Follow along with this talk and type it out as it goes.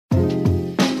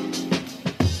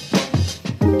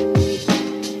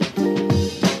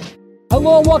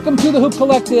Hello and welcome to the Hoop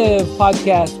Collective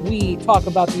podcast. We talk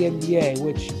about the NBA,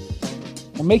 which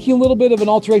we're making a little bit of an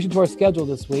alteration to our schedule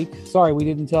this week. Sorry, we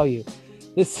didn't tell you.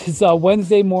 This is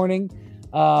Wednesday morning.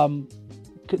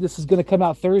 This is going to come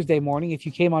out Thursday morning. If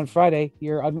you came on Friday,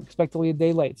 you're unexpectedly a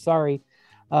day late. Sorry.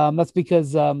 That's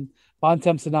because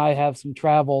Bontemps and I have some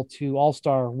travel to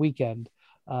All-Star Weekend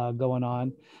going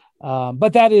on.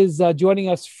 But that is joining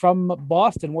us from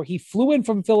Boston, where he flew in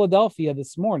from Philadelphia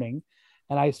this morning,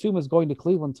 and I assume is going to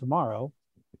Cleveland tomorrow,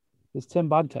 is Tim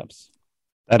Bontemps.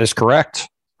 That is correct.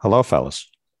 Hello,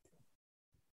 fellas.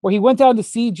 Where he went down to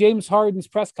see James Harden's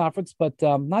press conference, but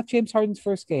not James Harden's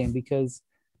first game, because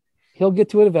he'll get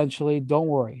to it eventually. Don't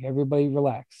worry. Everybody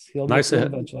relax. He'll get to it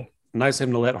eventually. Nice of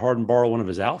him to let Harden borrow one of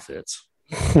his outfits.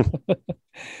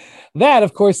 That,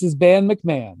 of course, is Ban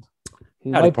McMahon.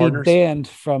 He might be banned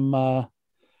from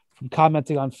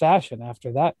commenting on fashion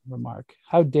after that remark.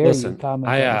 How dare you comment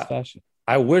on his fashion?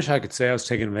 I wish I could say I was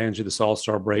taking advantage of this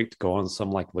all-star break to go on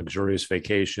some like luxurious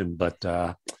vacation, but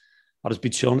I'll just be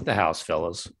chilling at the house,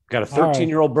 fellas. Got a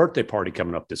 13-year-old birthday party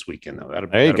coming up this weekend, though.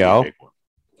 There you go.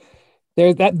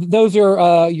 Those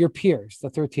are your peers, the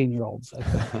 13-year-olds. I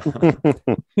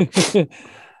think.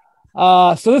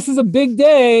 So this is a big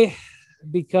day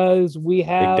because we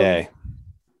have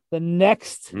the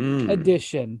next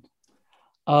edition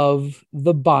of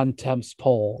the Bontemps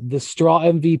poll, the Straw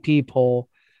MVP poll.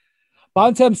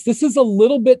 Bontemps, this is a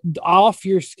little bit off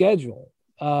your schedule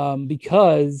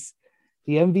because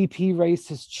the MVP race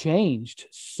has changed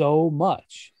so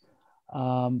much.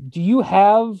 Do you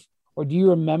have or do you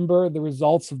remember the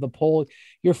results of the poll?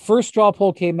 Your first straw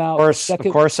poll came out.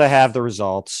 Of course I have the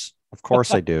results. Of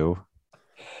course I do.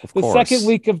 The second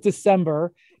week of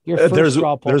December, your first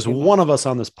straw poll. There's one of us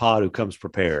on this pod who comes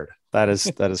prepared. That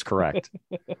is correct.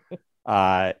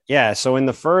 So in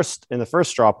the first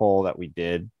straw poll that we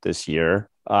did this year,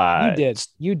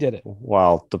 you did it.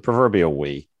 Well, the proverbial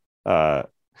we.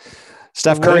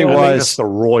 Steph Curry was the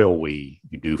royal we,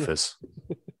 you doofus.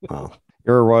 Well,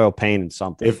 you're a royal pain in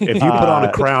something. If you put on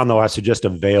a crown, though, I suggest a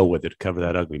veil with it to cover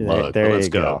that ugly mug. Let's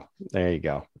go. There you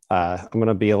go. I'm going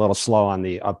to be a little slow on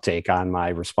the uptake on my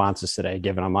responses today,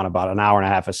 given I'm on about an hour and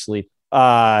a half of sleep.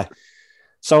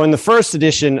 So in the first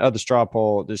edition of the straw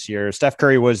poll this year, Steph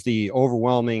Curry was the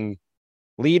overwhelming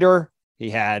leader.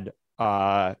 He had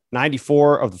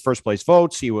 94 of the first place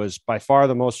votes. He was by far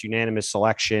the most unanimous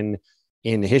selection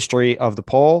in the history of the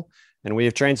poll. And we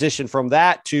have transitioned from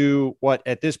that to what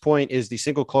at this point is the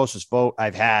single closest vote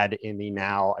I've had in the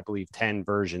now, I believe, 10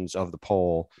 versions of the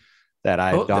poll that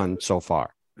I've done so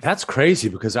far. That's crazy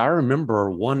because I remember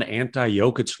one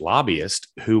anti-Jokic lobbyist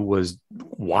who was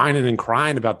whining and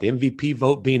crying about the MVP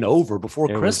vote being over before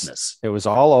Christmas. It was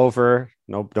all over.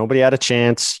 Nobody had a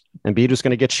chance. Embiid was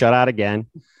going to get shut out again.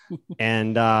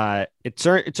 And it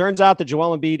turns out that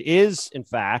Joel Embiid is, in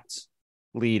fact,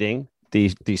 leading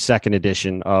the second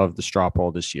edition of the straw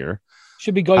poll this year.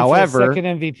 Should be going for the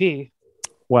second MVP.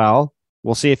 Well,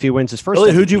 we'll see if he wins his first.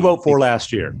 Really, who'd you vote for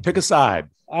last year? Pick a side.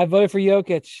 I voted for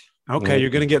Jokic. Okay, you're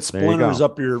going to get splinters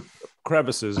up your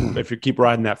crevices if you keep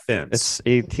riding that fence.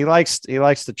 He likes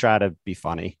to try to be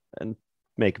funny and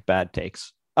make bad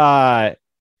takes. Joel,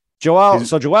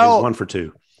 he's 1 for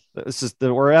 2.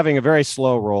 We're having a very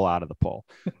slow roll out of the poll.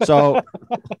 So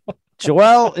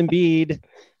Joel Embiid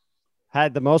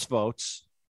had the most votes.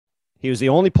 He was the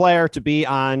only player to be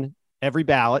on every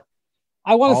ballot.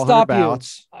 I want to stop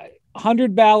you.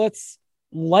 100 ballots,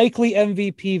 likely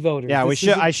MVP voters. Yeah,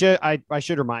 I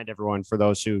should remind everyone, for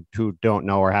those who don't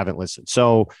know or haven't listened.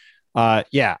 So, I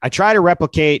try to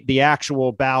replicate the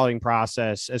actual balloting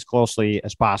process as closely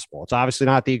as possible. It's obviously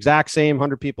not the exact same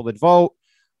 100 people that vote.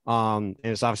 And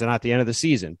it's obviously not the end of the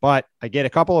season, but I get a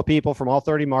couple of people from all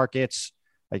 30 markets.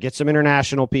 I get some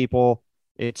international people.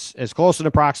 It's as close an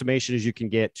approximation as you can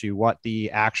get to what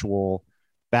the actual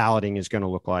balloting is going to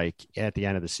look like at the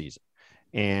end of the season.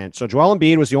 And so Joel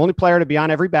Embiid was the only player to be on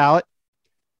every ballot.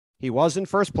 He was in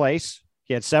first place.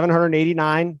 He had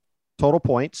 789 total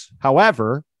points.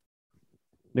 However,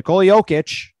 Nikola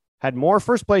Jokic had more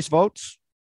first place votes,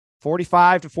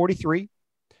 45 to 43,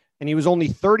 and he was only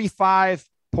 35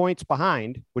 points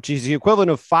behind, which is the equivalent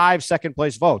of 5 second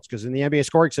place votes, because in the NBA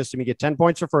scoring system, you get 10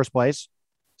 points for first place,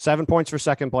 7 points for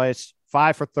second place,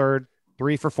 5 for third,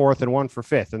 3 for fourth, and 1 for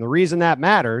fifth. And the reason that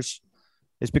matters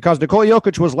is because Nikola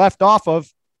Jokic was left off of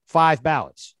 5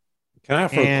 ballots. Can I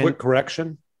have a quick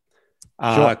correction?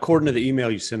 Sure. According to the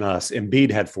email you sent us, Embiid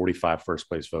had 45 first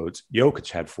place votes. Jokic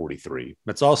had 43.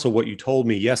 That's also what you told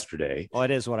me yesterday. Well,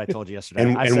 it is what I told you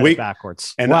yesterday. I said it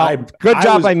backwards. And good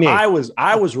job by me. I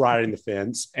was riding the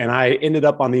fence, and I ended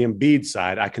up on the Embiid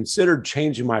side. I considered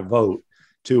changing my vote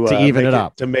to even it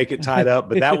up, to make it tied up.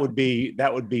 But that would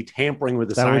be tampering with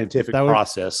the scientific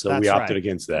process. So we opted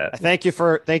against that. Thank you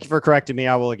for correcting me.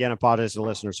 I will again apologize to the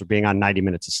listeners for being on 90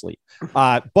 minutes of sleep.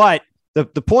 But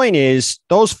the point is,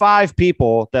 those 5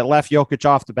 people that left Jokic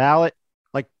off the ballot,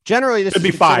 like generally this should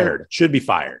be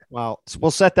fired. Well,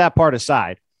 we'll set that part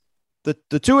aside.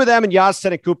 The 2 of them and Giannis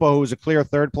Antetokounmpo, who was a clear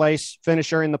 3rd place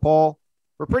finisher in the poll,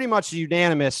 were pretty much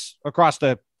unanimous across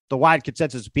the wide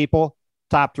consensus of people,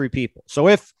 top 3 people. So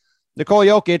if Nikola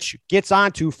Jokic gets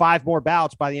onto 5 more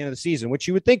ballots by the end of the season, which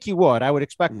you would think he would, I would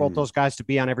expect both those guys to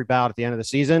be on every ballot at the end of the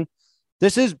season.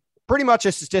 This is pretty much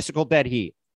a statistical dead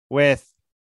heat with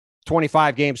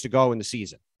 25 games to go in the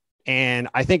season. And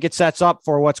I think it sets up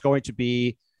for what's going to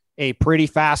be a pretty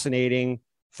fascinating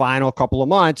final couple of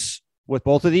months with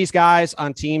both of these guys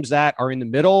on teams that are in the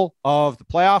middle of the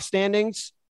playoff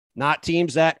standings, not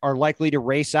teams that are likely to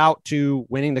race out to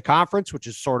winning the conference, which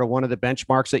is sort of one of the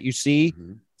benchmarks that you see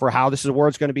for how this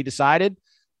award's going to be decided.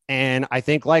 And I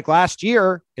think like last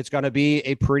year, it's going to be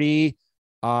a pretty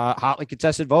hotly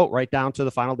contested vote right down to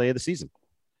the final day of the season.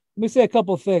 Let me say a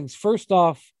couple of things. First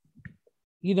off,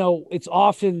 it's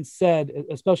often said,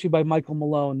 especially by Michael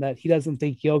Malone, that he doesn't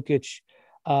think Jokic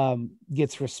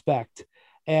gets respect.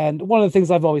 And one of the things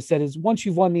I've always said is once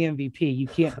you've won the MVP, you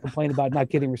can't complain about not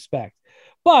getting respect.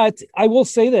 But I will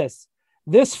say this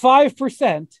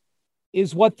 5%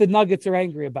 is what the Nuggets are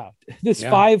angry about. This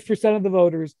 5% of the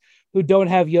voters who don't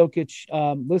have Jokic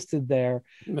listed there.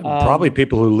 Probably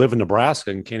people who live in Nebraska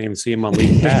and can't even see him on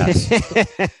League Pass.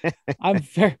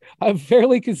 I'm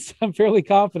fairly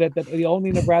confident that the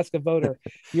only Nebraska voter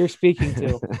you're speaking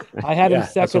to, I had him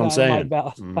second on my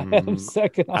ballot. I had him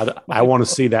second. I want to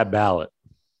see that ballot.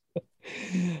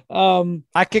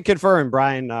 I can confirm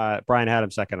Brian had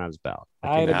him second on his ballot.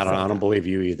 I don't believe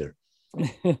you either.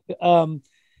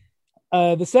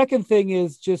 The second thing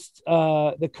is just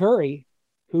the Curry,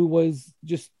 who was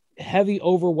just heavy,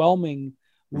 overwhelming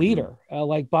leader,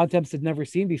 like Bontemps had never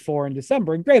seen before in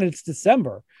December. And granted, it's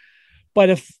December, but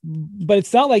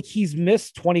it's not like he's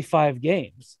missed 25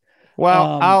 games.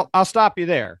 Well, I'll stop you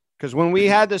there, because when we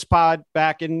had this pod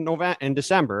back in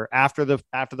December, after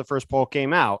the first poll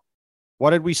came out, what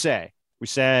did we say? We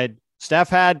said Steph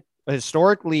had a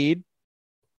historic lead,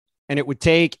 and it would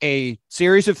take a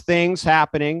series of things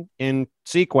happening in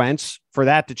sequence for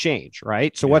that to change,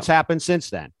 right? So what's happened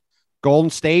since then? Golden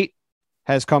State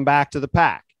has come back to the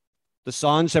pack. The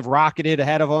Suns have rocketed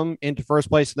ahead of them into first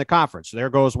place in the conference. So there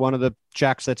goes one of the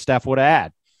checks that Steph would have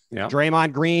had. Yeah.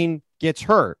 Draymond Green gets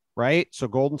hurt, right? So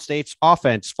Golden State's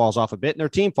offense falls off a bit and their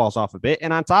team falls off a bit.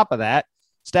 And on top of that,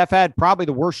 Steph had probably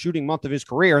the worst shooting month of his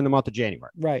career in the month of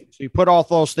January. Right. So you put all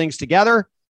those things together,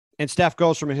 and Steph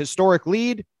goes from a historic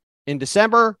lead in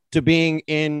December to being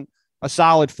in a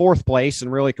solid 4th place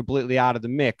and really completely out of the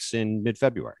mix in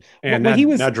mid-February. And now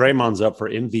Draymond's up for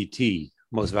MVP,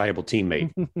 most valuable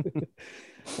teammate.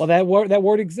 Well, that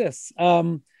word exists.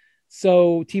 So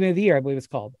teammate of the year, I believe it's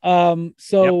called.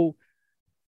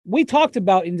 We talked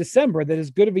about in December that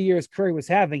as good of a year as Curry was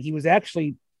having, he was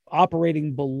actually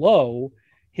operating below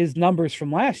his numbers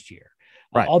from last year.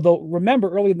 Right. Although remember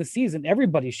early in the season,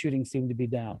 everybody's shooting seemed to be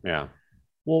down. Yeah.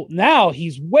 Well, now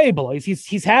he's way below.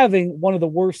 He's having one of the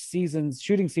worst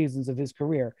shooting seasons of his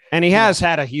career. And he has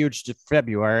had a huge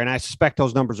February, and I suspect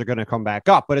those numbers are going to come back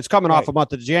up. But it's coming off a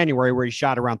month of January where he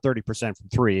shot around 30% from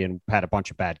 3 and had a bunch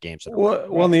of bad games.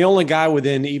 Well, and the only guy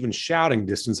within even shouting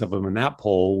distance of him in that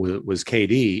poll was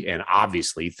KD. And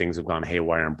obviously things have gone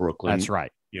haywire in Brooklyn. That's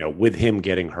right. With him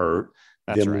getting hurt,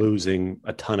 losing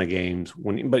a ton of games.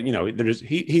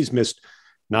 He's missed.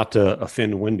 Not to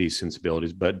offend Wendy's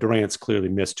sensibilities, but Durant's clearly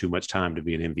missed too much time to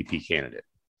be an MVP candidate.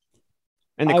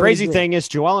 And the crazy thing is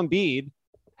Joel Embiid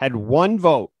had 1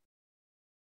 vote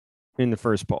in the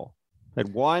first poll,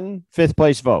 had 1 5th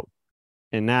place vote,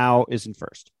 and now is in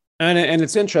first. And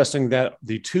it's interesting that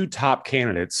the 2 top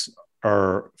candidates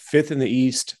are 5th in the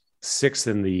East, 6th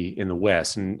in the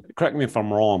West. And correct me if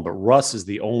I'm wrong, but Russ is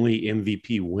the only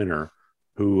MVP winner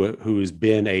who has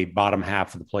been a bottom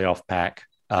half of the playoff pack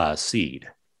seed.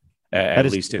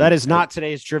 That is not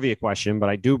today's trivia question, but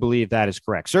I do believe that is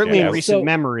correct. Certainly in recent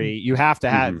memory, you have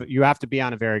to be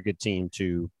on a very good team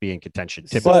to be in contention.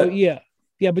 Typically.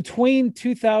 So, between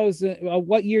 2000,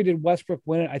 what year did Westbrook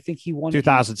win it? I think he won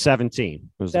 2017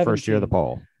 was the first year of the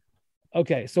poll.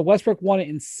 Okay, so Westbrook won it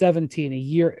in 17,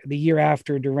 the year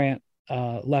after Durant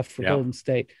left for Golden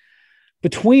State.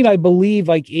 Between, I believe,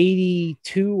 like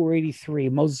 82 or 83,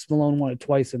 Moses Malone won it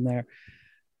twice in there.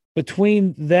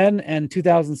 Between then and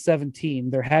 2017,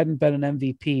 there hadn't been an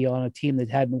MVP on a team that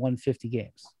hadn't won 50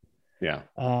 games. Yeah.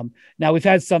 Now we've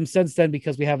had some since then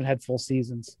because we haven't had full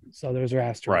seasons. So there's our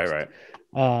asterisk.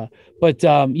 Right. But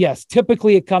yes,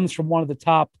 typically it comes from one of the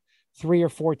top 3 or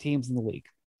 4 teams in the league.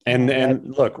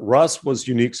 And look, Russ was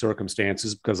unique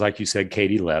circumstances because, like you said,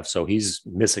 Katie left, so he's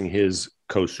missing his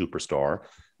co-superstar.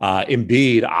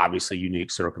 Embiid, obviously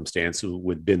unique circumstances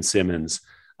with Ben Simmons,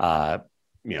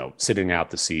 sitting out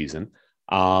the season.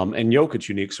 And Jokic,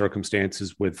 unique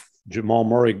circumstances with Jamal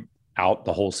Murray out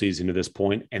the whole season to this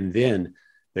point, and then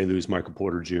they lose Michael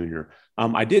Porter Jr.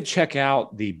 I did check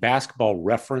out the Basketball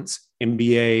Reference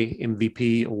NBA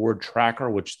MVP award tracker,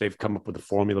 which they've come up with a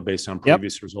formula based on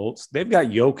previous results. They've got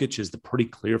Jokic as the pretty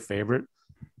clear favorite,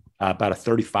 about a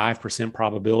 35%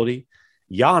 probability.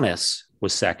 Giannis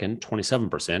was second,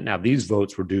 27%. Now, these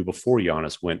votes were due before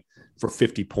Giannis went for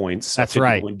 50 points. That's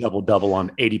right. Went double on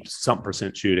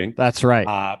 80% shooting. That's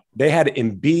right. They had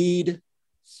Embiid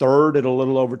third at a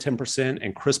little over 10%,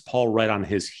 and Chris Paul right on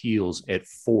his heels at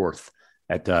fourth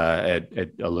at a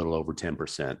little over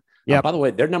 10%. Yeah. By the way,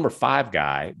 their number 5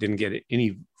 guy didn't get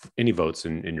any votes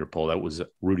in your poll. That was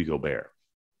Rudy Gobert.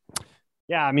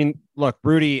 Yeah, I mean, look,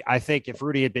 Rudy. I think if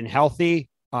Rudy had been healthy,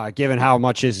 given how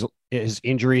much his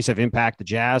injuries have impacted the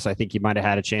Jazz, I think he might have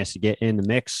had a chance to get in the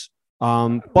mix.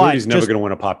 But Rudy's never going to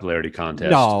win a popularity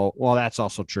contest. No, well, that's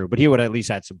also true. But he would at least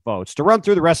had some votes. To run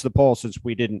through the rest of the poll, since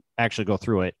we didn't actually go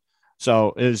through it.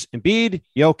 So it was Embiid,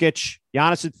 Jokic,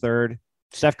 Giannis at third,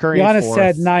 Steph Curry Giannis fourth.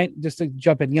 had 9, just to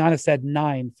jump in, Giannis had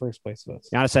 9 first place votes.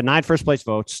 Giannis had 9 first place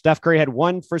votes. Steph Curry had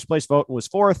 1 first place vote and was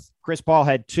fourth. Chris Paul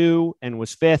had 2 and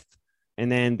was fifth.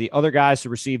 And then the other guys to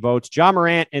receive votes, Ja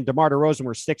Morant and DeMar DeRozan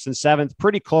were 6th and 7th,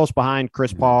 pretty close behind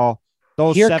Chris Paul.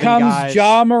 Those Here 7 comes guys.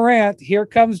 Ja Morant. Here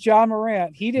comes Ja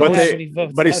Morant. He didn't have any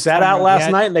votes. But he sat out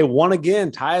last night and they won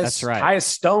again. That's right. Tyus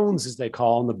Stones, as they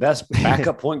call him, the best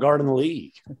backup point guard in the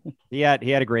league. He had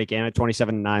a great game at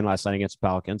 27-9 last night against the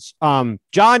Pelicans. John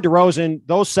DeRozan,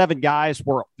 those 7 guys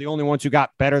were the only ones who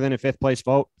got better than a 5th place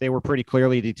vote. They were pretty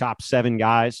clearly the top 7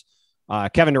 guys.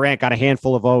 Kevin Durant got a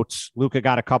handful of votes. Luka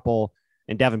got a couple,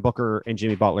 and Devin Booker and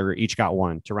Jimmy Butler each got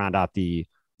 1 to round out the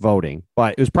voting.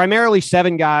 But it was primarily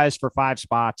 7 guys for 5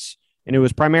 spots, and it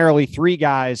was primarily 3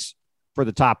 guys for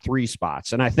the top 3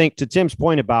 spots. And I think to Tim's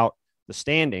point about the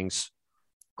standings,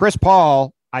 Chris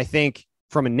Paul, I think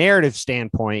from a narrative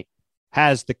standpoint,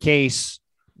 has the case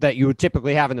that you would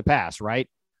typically have in the past, right?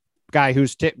 Guy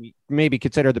who's maybe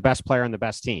considered the best player on the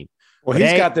best team. Well,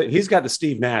 he's got the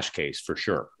Steve Nash case for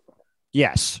sure.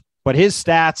 Yes. But his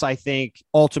stats, I think,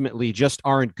 ultimately just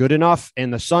aren't good enough.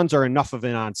 And the Suns are enough of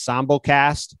an ensemble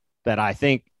cast that I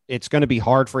think it's going to be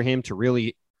hard for him to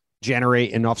really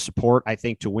generate enough support, I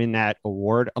think, to win that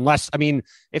award. Unless, I mean,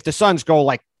 if the Suns go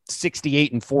like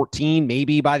 68-14,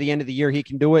 maybe by the end of the year he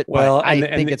can do it. Well, but I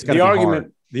think it's going to be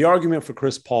hard. The argument for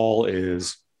Chris Paul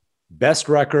is best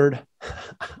record,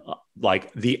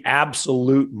 like the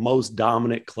absolute most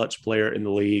dominant clutch player in the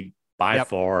league by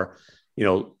far.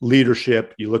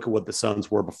 Leadership. You look at what the Suns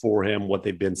were before him, what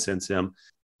they've been since him.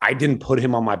 I didn't put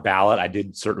him on my ballot. I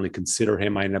did certainly consider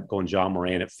him. I ended up going Ja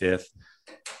Morant at 5th.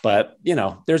 But,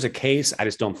 there's a case. I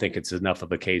just don't think it's enough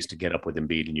of a case to get up with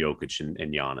Embiid and Jokic and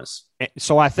Giannis.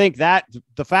 So I think that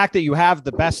the fact that you have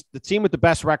the team with the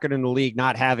best record in the league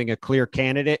not having a clear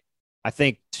candidate, I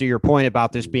think to your point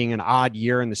about this being an odd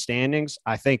year in the standings,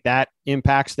 I think that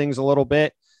impacts things a little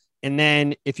bit. And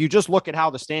then if you just look at how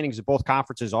the standings of both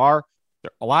conferences are,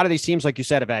 a lot of these teams, like you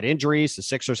said, have had injuries. The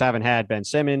Sixers haven't had Ben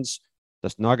Simmons.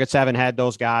 The Nuggets haven't had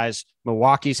those guys.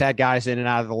 Milwaukee's had guys in and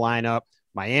out of the lineup.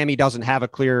 Miami doesn't have a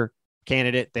clear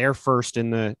candidate. They're first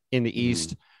in the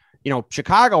East.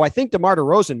 Chicago, I think DeMar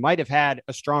DeRozan might have had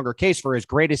a stronger case for as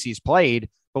great as he's played,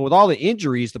 but with all the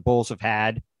injuries the Bulls have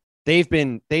had,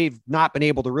 they've not been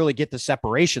able to really get the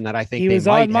separation that I think he was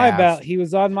on my ballot. He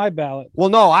was on my ballot. Well,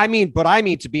 no, I mean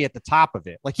to be at the top of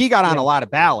it. Like he got on a lot of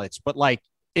ballots, but like,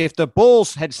 if the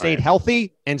Bulls had stayed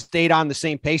healthy and stayed on the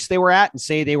same pace they were at and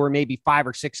say they were maybe 5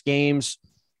 or 6 games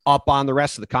up on the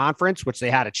rest of the conference, which they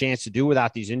had a chance to do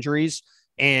without these injuries,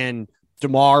 and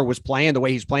DeMar was playing the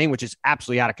way he's playing, which is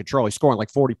absolutely out of control. He's scoring like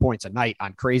 40 points a night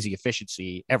on crazy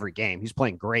efficiency every game. He's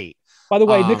playing great. By the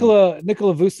way, Nikola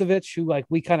Vucevic, who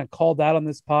we kind of called out on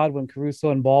this pod when Caruso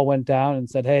and Ball went down and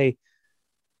said, hey,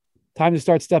 time to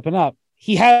start stepping up.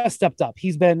 He has stepped up.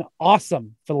 He's been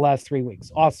awesome for the last 3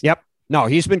 weeks. Awesome. Yep. No,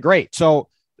 he's been great. So,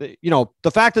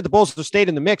 the fact that the Bulls have stayed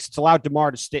in the mix, it's allowed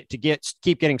DeMar to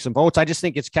keep getting some votes. I just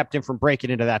think it's kept him from breaking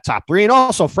into that top 3. And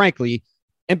also, frankly,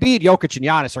 Embiid, Jokic, and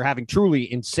Giannis are having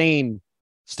truly insane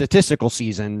statistical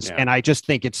seasons. Yeah. And I just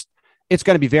think it's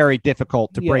going to be very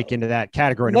difficult to break into that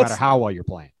category, no matter how well you're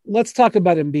playing. Let's talk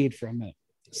about Embiid for a minute.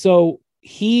 So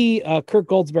Kirk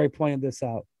Goldsberry pointed this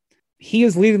out. He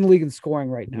is leading the league in scoring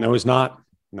right now. No, he's not.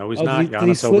 No, he's Oh, not.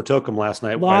 Giannis overtook him last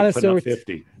night by putting up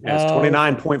 50. Yeah, it's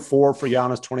 29.4 for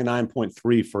Giannis,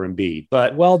 29.3 for Embiid.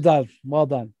 But well done. Well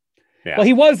done. Yeah. Well,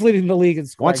 he was leading the league in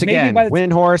scoring. Once again,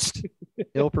 Windhorst,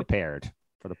 ill prepared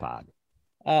for the pod.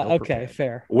 Okay,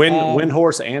 fair.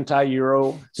 Windhorst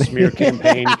anti-Euro smear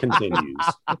campaign continues.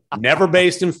 Never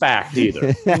based in fact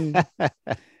either.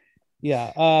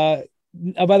 Yeah.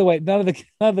 By the way, none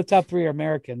of the top three are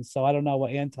Americans, so I don't know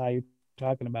what anti you're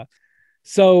talking about.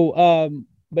 So,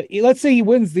 but let's say he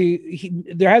wins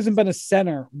there hasn't been a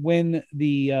center win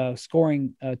the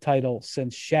scoring title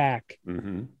since Shaq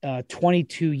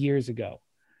 22 years ago.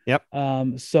 Yep.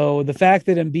 So the fact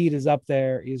that Embiid is up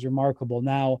there is remarkable.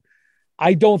 Now,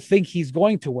 I don't think he's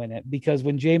going to win it because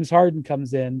when James Harden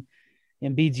comes in,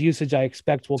 Embiid's usage, I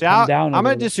expect, will come down. I'm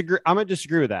going to disagree. I'm going to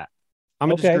disagree with that.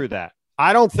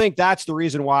 I don't think that's the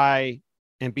reason why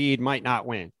Embiid might not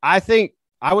win. I think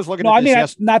I was looking at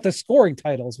this. Not the scoring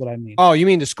title is what I mean. Oh, you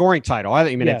mean the scoring title? I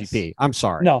thought you meant MVP. I'm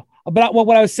sorry. No, but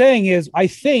what I was saying is I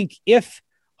think if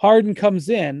Harden comes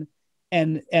in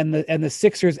and the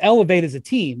Sixers elevate as a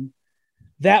team,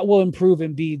 that will improve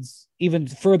Embiid's even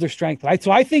further strength. So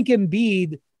I think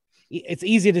Embiid, it's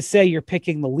easy to say you're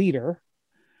picking the leader,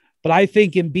 but I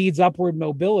think Embiid's upward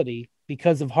mobility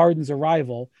because of Harden's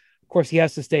arrival, of course, he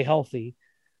has to stay healthy.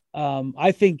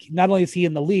 I think not only is he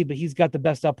in the lead, but he's got the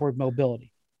best upward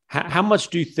mobility. How much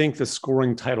do you think the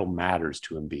scoring title matters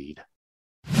to Embiid?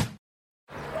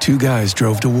 Two guys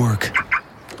drove to work.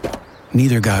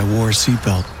 Neither guy wore a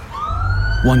seatbelt.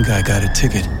 One guy got a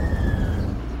ticket.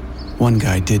 One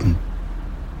guy didn't.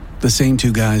 The same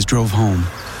two guys drove home.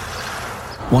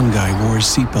 One guy wore his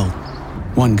seatbelt.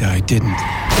 One guy didn't.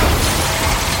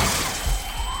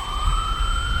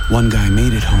 One guy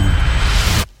made it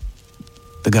home.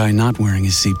 The guy not wearing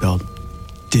his seatbelt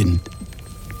didn't.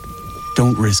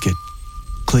 Don't risk it.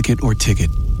 Click it or ticket.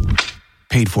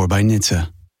 Paid for by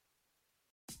NHTSA.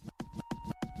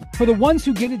 For the ones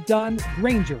who get it done,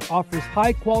 Grainger offers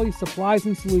high-quality supplies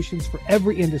and solutions for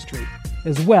every industry,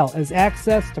 as well as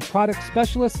access to product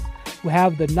specialists who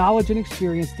have the knowledge and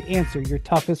experience to answer your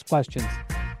toughest questions.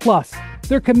 Plus,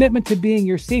 their commitment to being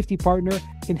your safety partner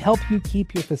can help you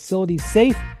keep your facilities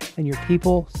safe and your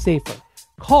people safer.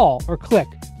 Call or click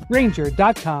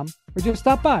Grainger.com or just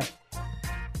stop by.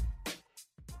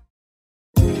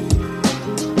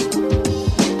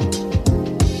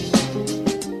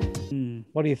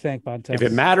 What do you think, Bontemps? If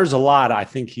it matters a lot, I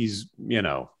think he's,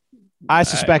 I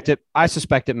suspect it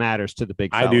matters to the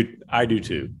big fella. I do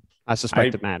too. I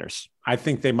suspect it matters. I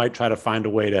think they might try to find a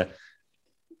way to,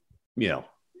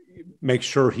 make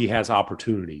sure he has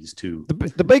opportunities to.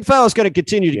 The big fella is going to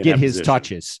continue to get his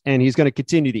touches, and he's going to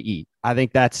continue to eat. I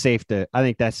think that's safe to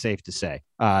say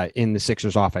in the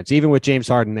Sixers offense. Even with James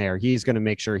Harden there, he's going to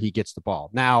make sure he gets the ball.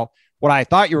 Now, what I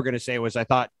thought you were going to say was I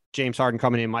thought James Harden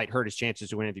coming in might hurt his chances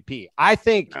to win MVP. I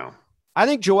think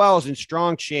Joel is in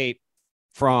strong shape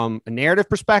from a narrative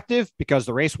perspective because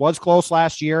the race was close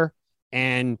last year.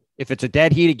 And if it's a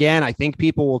dead heat again, I think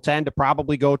people will tend to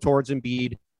probably go towards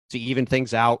Embiid to even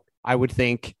things out. I would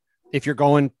think if you're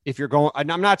going,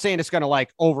 and I'm not saying it's going to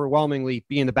overwhelmingly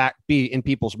be in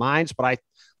people's minds, but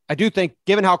I do think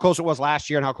given how close it was last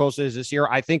year and how close it is this year,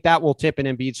 I think that will tip in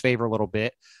Embiid's favor a little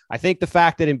bit. I think the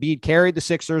fact that Embiid carried the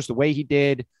Sixers the way he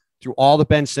did through all the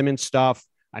Ben Simmons stuff.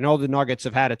 I know the Nuggets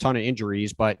have had a ton of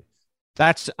injuries, but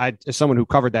as someone who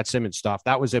covered that Simmons stuff,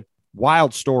 that was a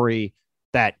wild story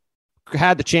that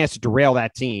had the chance to derail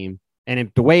that team.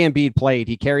 And the way Embiid played,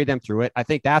 he carried them through it. I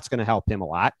think that's going to help him a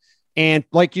lot. And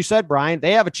like you said, Brian,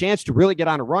 they have a chance to really get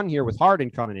on a run here with Harden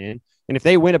coming in. And if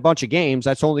they win a bunch of games,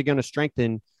 that's only going to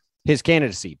strengthen his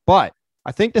candidacy. But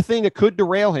I think the thing that could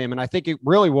derail him, and I think it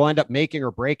really will end up making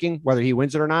or breaking whether he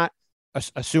wins it or not,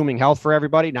 assuming health for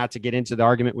everybody, not to get into the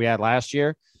argument we had last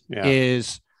year,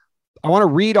 is I want to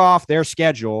read off their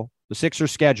schedule, the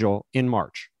Sixers schedule in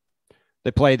March.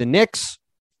 They play the Knicks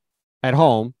at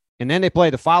home, and then they play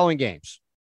the following games.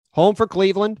 Home for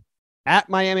Cleveland, at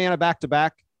Miami on a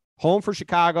back-to-back, home for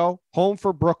Chicago, home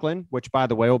for Brooklyn, which, by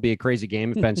the way, will be a crazy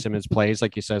game if Ben Simmons plays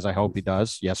like he says, I hope he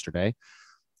does yesterday.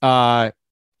 At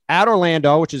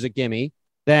Orlando, which is a gimme.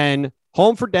 Then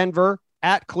home for Denver,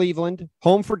 at Cleveland,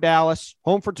 home for Dallas,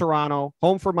 home for Toronto,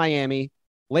 home for Miami,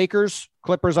 Lakers,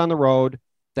 Clippers on the road,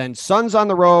 then Suns on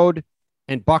the road,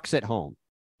 and Bucks at home.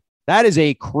 That is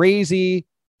a crazy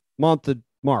month of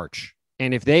March.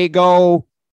 And if they go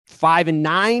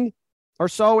 5-9 or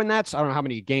so in that, I don't know how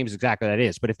many games exactly that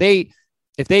is, but if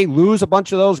they lose a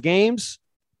bunch of those games,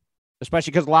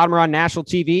 especially because a lot of them are on national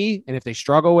TV, and if they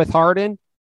struggle with Harden,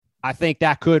 I think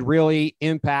that could really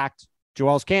impact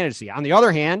Joel's candidacy. On the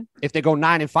other hand, if they go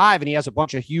 9-5 and he has a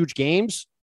bunch of huge games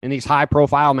in these high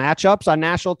profile matchups on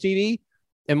national TV,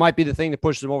 it might be the thing that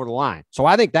pushes him over the line. So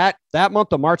I think that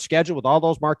month of March schedule with all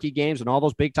those marquee games and all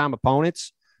those big time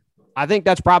opponents, I think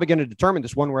that's probably going to determine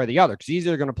this one way or the other, because he's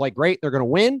either going to play great, they're going to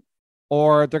win,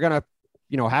 or they're going to,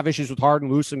 have issues with Harden,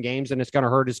 lose some games, and it's going to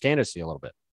hurt his candidacy a little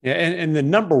bit. Yeah, and the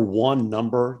number one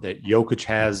number that Jokic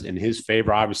has in his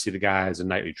favor, obviously the guy has a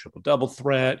nightly triple-double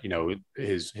threat.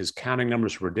 His counting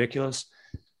numbers are ridiculous.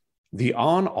 The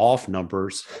on-off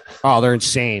numbers. Oh, they're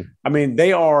insane. I mean,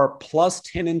 they are plus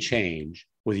 10 and change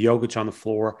with Jokic on the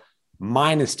floor,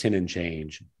 minus 10 and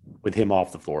change with him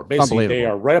off the floor. Basically, they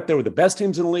are right up there with the best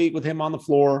teams in the league with him on the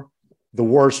floor, the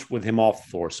worst with him off the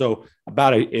floor. So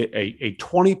about a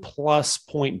 20-plus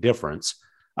point difference.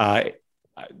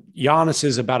 Giannis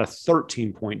is about a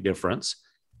 13-point difference.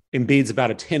 Embiid's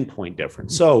about a 10-point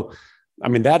difference. So, I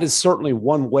mean, that is certainly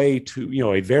one way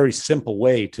to, a very simple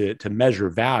way to measure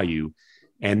value.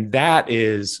 And that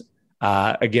is,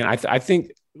 again, I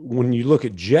think when you look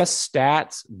at just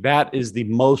stats, that is the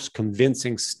most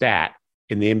convincing stat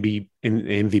in the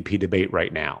MVP debate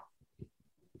right now.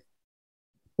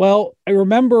 Well, I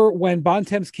remember when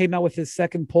Bontemps came out with his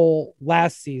second poll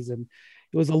last season,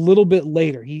 it was a little bit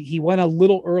later. He went a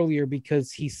little earlier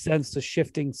because he sensed a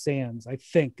shifting sands, I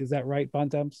think. Is that right,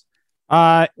 Bontemps?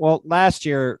 Well, last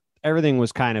year, everything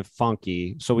was kind of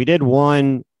funky. So we did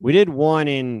one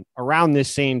in around this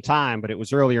same time, but it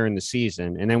was earlier in the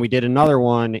season. And then we did another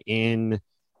one in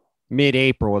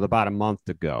mid-April with about a month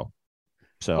ago.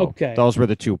 So those were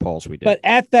the two polls we did. But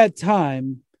at that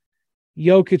time,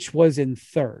 Jokic was in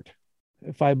third,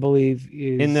 if I believe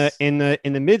in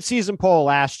the mid-season poll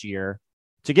last year.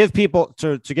 To give people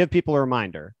a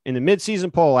reminder, in the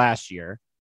midseason poll last year,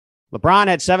 LeBron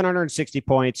had 760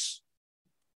 points,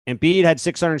 Embiid had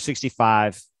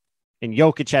 665, and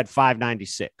Jokic had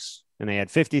 596. And they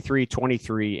had 53,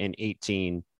 23, and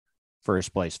 18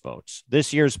 first place votes.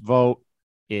 This year's vote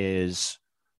is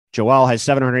Joel has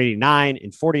 789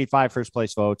 and 45 first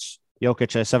place votes.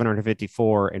 Jokic has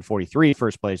 754 and 43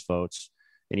 first place votes.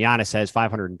 And Giannis has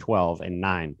 512 and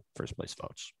 9 first place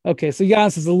votes. Okay, so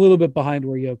Giannis is a little bit behind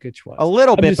where Jokic was. A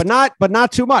little bit, but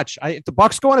not too much. If the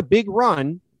Bucks go on a big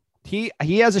run, he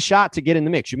has a shot to get in the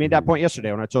mix. You made that point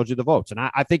yesterday when I told you the votes, and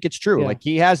I think it's true. Yeah. Like,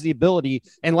 he has the ability,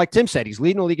 and like Tim said, he's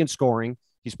leading the league in scoring.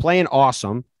 He's playing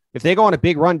awesome. If they go on a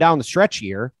big run down the stretch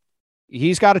here,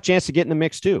 he's got a chance to get in the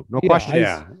mix too. No question.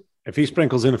 Yeah. If he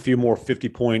sprinkles in a few more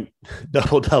 50-point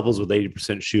double-doubles with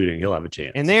 80% shooting, he'll have a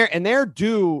chance. And they're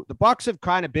due. The Bucks have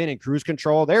kind of been in cruise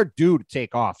control. They're due to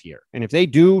take off here. And if they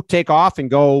do take off and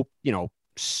go,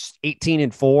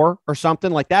 18-4 or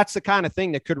something, like, that's the kind of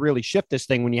thing that could really shift this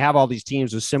thing when you have all these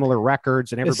teams with similar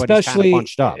records and everybody's kind of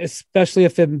bunched up. Especially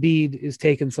if Embiid is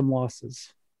taking some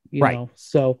losses, you know.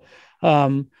 So,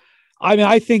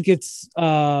 I think it's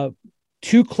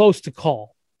too close to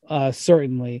call,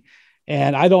 certainly.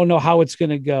 And I don't know how it's going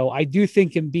to go. I do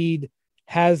think Embiid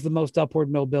has the most upward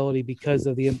mobility because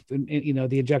of the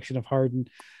injection of Harden.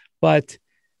 But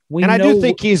I do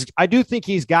think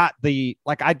he's got the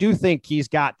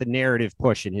narrative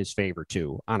push in his favor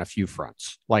too on a few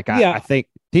fronts. Like, I think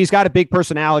he's got a big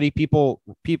personality. People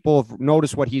have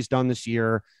noticed what he's done this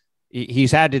year.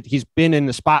 He's been in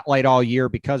the spotlight all year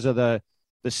because of the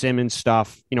Simmons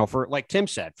stuff, for, like Tim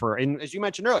said, and as you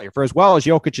mentioned earlier, for as well as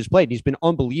Jokic has played, he's been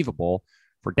unbelievable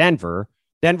for Denver.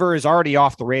 Denver is already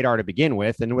off the radar to begin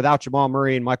with. And without Jamal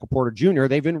Murray and Michael Porter Jr.,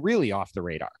 they've been really off the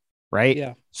radar. Right.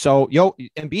 Yeah. So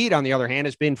Embiid, on the other hand,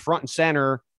 has been front and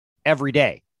center every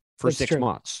day for 6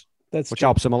 months, which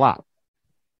helps him a lot.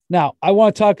 Now, I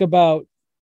want to talk about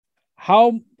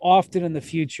how often in the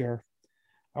future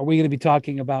are we going to be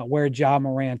talking about where Ja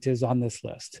Morant is on this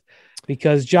list?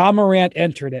 Because Ja Morant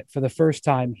entered it for the first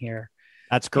time here.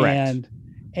 That's correct.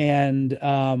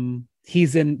 And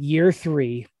he's in year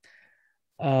 3.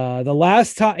 The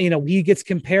last time, he gets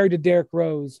compared to Derrick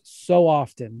Rose so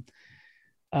often.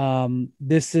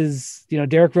 This is,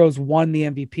 Derrick Rose won the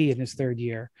MVP in his 3rd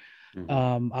year.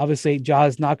 Obviously, Ja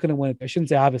is not going to win it. I shouldn't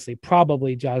say obviously.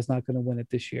 Probably Ja is not going to win it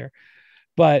this year.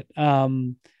 But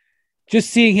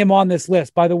just seeing him on this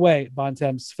list, by the way,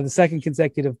 Bontemps, for the second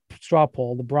consecutive straw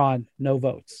poll, LeBron, no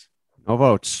votes. No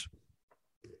votes.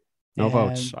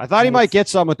 I thought he might get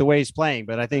some with the way he's playing,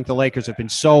 but I think the Lakers have been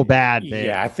so bad.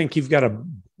 I think you've got to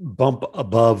bump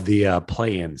above the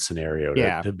play-in scenario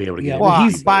to be able to get. Well, I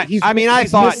thought,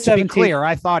 to be clear,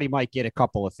 I thought he might get a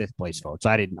couple of 5th place votes.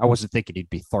 I wasn't thinking he'd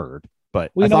be 3rd,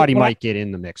 but I thought he might get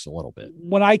in the mix a little bit.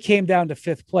 When I came down to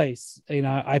 5th place,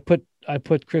 I put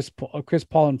Chris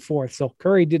Paul in 4th, so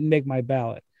Curry didn't make my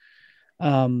ballot.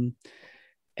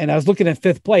 And And I was looking at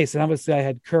fifth place, and obviously I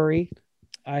had Curry,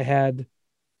 I had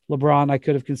LeBron. I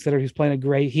could have considered, he's playing a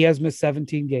great. He has missed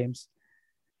 17 games,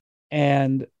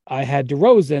 and I had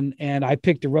DeRozan, and I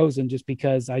picked DeRozan just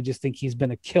because I just think he's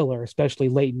been a killer, especially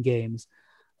late in games.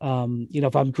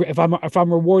 If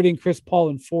I'm rewarding Chris Paul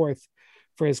in fourth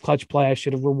for his clutch play, I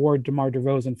should have rewarded DeMar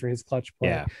DeRozan for his clutch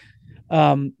play.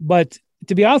 Yeah. But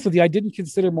to be honest with you, I didn't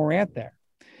consider Morant there,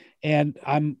 and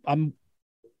I'm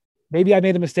maybe I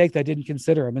made a mistake that I didn't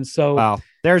consider him. And so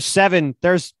there's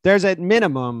at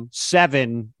minimum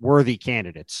 7 worthy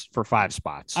candidates for 5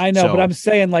 spots. I know, but I'm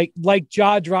saying like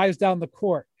Ja drives down the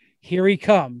court. Here he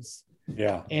comes.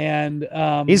 Yeah. And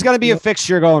he's going to be a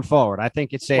fixture going forward. I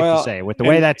think it's safe to say with the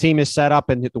way that team is set up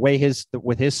and the way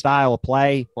with his style of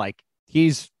play, like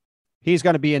he's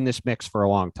going to be in this mix for a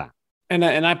long time. And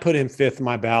I put him 5th in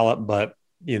my ballot, but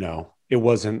it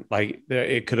wasn't like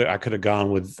I could have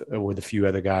gone with a few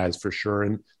other guys for sure.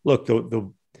 And look,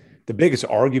 the biggest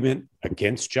argument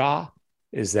against Ja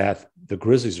is that the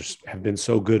Grizzlies have been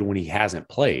so good when he hasn't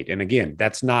played. And again,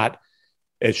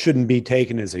 it shouldn't be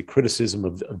taken as a criticism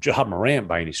of Ja Morant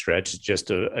by any stretch. It's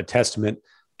just a testament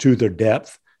to their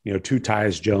depth, to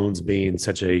Tyus Jones being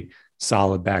such a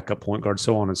solid backup point guard,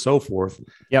 so on and so forth.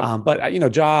 Yeah. But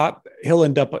Ja, he'll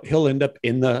end up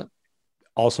in the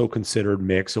also considered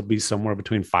mix. He'll be somewhere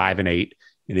between 5 and 8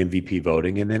 in MVP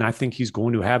voting. And then I think he's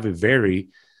going to have a very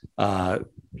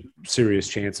serious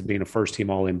chance of being a first team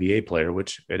all NBA player,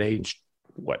 which at age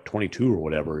 22 or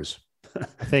whatever is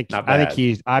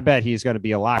I bet he's going to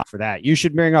be a lock for that. You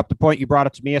should bring up the point you brought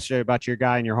up to me yesterday about your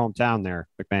guy in your hometown there,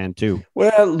 McMahon, too.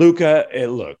 Well, Luka,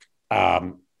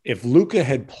 if Luka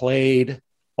had played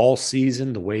all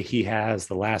season the way he has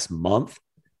the last month,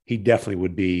 he definitely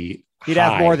would be. He'd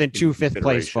have more than 2 fifth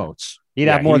place votes. He'd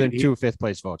have more than 2 fifth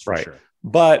place votes for sure.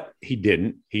 But he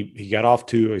didn't. He got off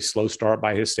to a slow start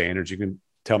by his standards. You can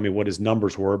tell me what his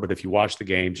numbers were, but if you watch the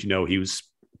games, he was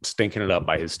stinking it up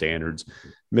by his standards.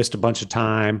 Missed a bunch of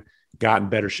time, got in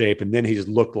better shape, and then he's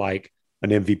looked like an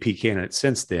MVP candidate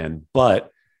since then. But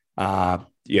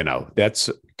that's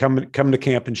coming to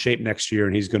camp in shape next year,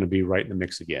 and he's going to be right in the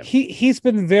mix again. He's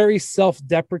been very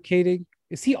self-deprecating.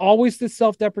 Is he always this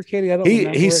self-deprecating? I don't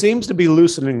remember. He seems to be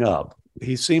loosening up.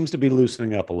 He seems to be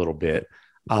loosening up a little bit.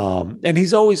 And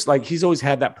he's always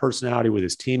had that personality with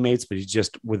his teammates, but he's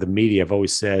just with the media. I've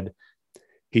always said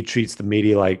he treats the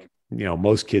media like,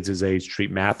 most kids his age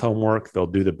treat math homework. They'll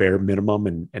do the bare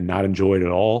minimum and not enjoy it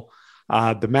at all.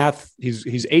 The math,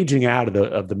 he's aging out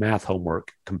of the math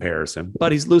homework comparison,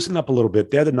 but he's loosening up a little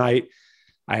bit. The other night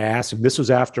I asked him, this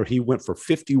was after he went for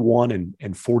 51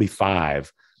 and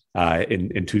 45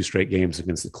 in 2 straight games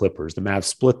against the Clippers. The Mavs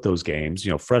split those games,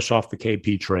 fresh off the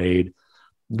KP trade.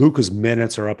 Luka's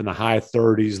minutes are up in the high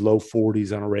 30s, low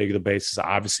 40s on a regular basis.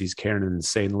 Obviously, he's carrying an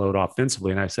insane load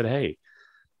offensively. And I said, hey,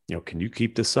 can you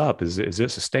keep this up? Is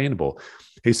this sustainable?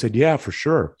 He said, yeah, for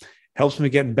sure. Helps me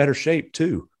get in better shape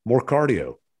too. More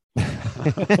cardio.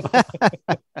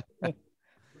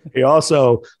 He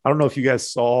also, I don't know if you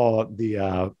guys saw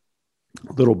the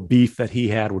little beef that he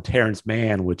had with Terrence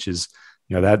Mann, which is,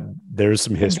 that there's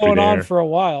some history going there. on for a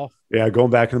while. Yeah,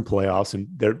 going back in the playoffs, and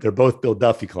they're both Bill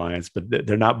Duffy clients, but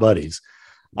they're not buddies.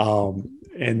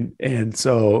 And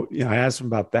so I asked him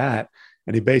about that,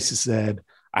 and he basically said,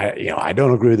 I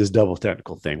don't agree with this double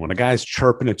technical thing. When a guy's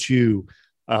chirping at you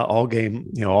all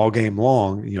game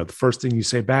long, the first thing you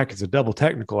say back is a double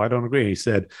technical. I don't agree. And he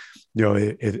said,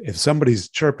 if somebody's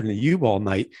chirping at you all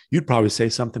night, you'd probably say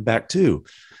something back too.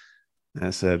 And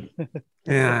I said,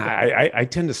 yeah, I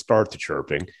tend to start the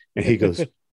chirping. And he goes,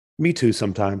 me too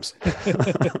sometimes.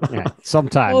 Yeah,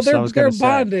 sometimes. Well, they're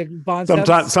bonding.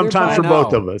 Sometimes for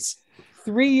both of us.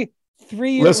 3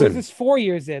 years. Listen, this is 4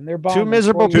 years in. They're bonding. 2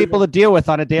 miserable people to deal with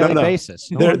on a daily basis.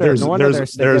 There's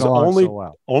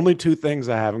only 2 things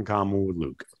I have in common with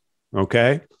Luke.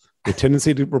 Okay, the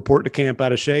tendency to report to camp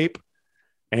out of shape,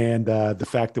 and the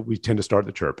fact that we tend to start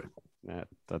the chirping.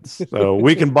 So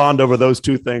we can bond over those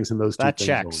 2 things, and those 2 that things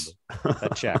checks.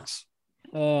 That checks.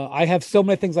 I have so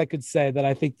many things I could say that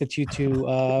I think that you two,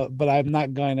 but I'm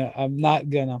not gonna.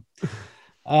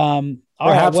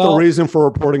 Perhaps the reason for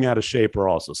reporting out of shape are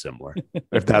also similar,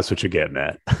 if that's what you're getting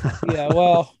at. Yeah,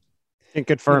 well, can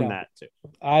confirm that too.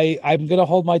 I'm gonna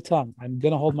hold my tongue.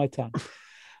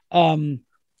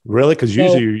 Really? Because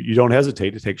usually you don't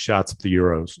hesitate to take shots at the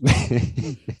Euros.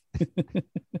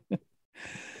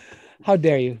 How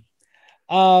dare you?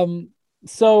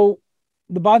 So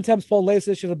the Bontemps poll, latest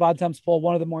issue of the Bontemps poll,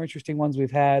 one of the more interesting ones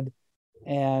we've had.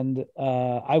 And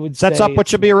I would sets say up what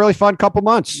should be a really fun couple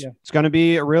months. Yeah. It's going to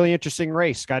be a really interesting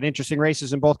race. Got interesting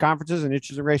races in both conferences and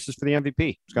interesting races for the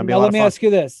MVP. It's going to be a lot of fun. Let me ask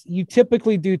you this. You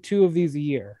typically do 2 of these a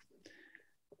year.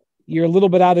 You're a little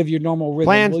bit out of your normal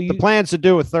rhythm. The plans to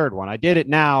do a third one. I did it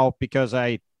now because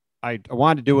I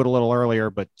wanted to do it a little earlier,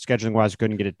 but scheduling wise, I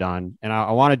couldn't get it done. And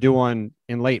I want to do one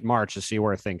in late March to see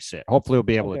where things sit. Hopefully we'll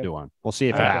be able to do one. We'll see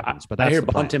if it happens. But I hear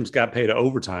Buntim's got paid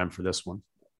overtime for this one.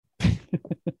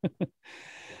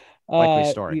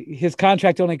 Likely story. His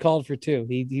contract only called for 2.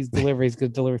 He's going to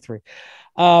deliver 3.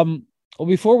 Well,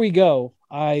 before we go,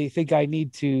 I think I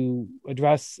need to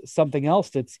address something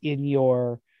else that's in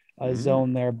your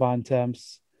zone there,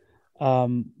 Bontemps.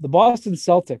 The Boston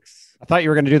Celtics. I thought you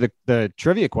were going to do the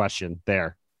trivia question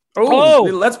there. Oh,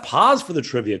 let's pause for the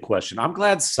trivia question. I'm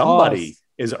glad somebody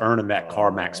is earning that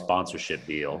CarMax sponsorship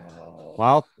deal.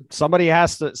 Well, somebody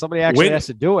actually has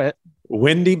to do it.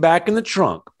 Wendy back in the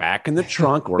trunk.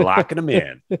 We're locking them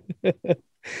in.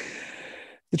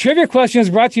 The trivia question is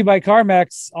brought to you by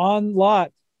CarMax on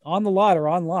the lot or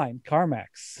online.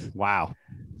 CarMax. Wow.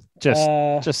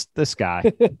 Just this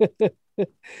guy.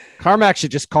 CarMax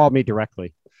should just call me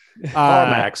directly.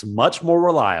 CarMax, much more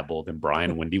reliable than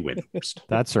Brian and Wendy Windhurst.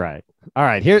 That's right. All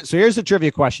right. Here's the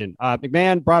trivia question.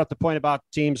 McMahon brought up the point about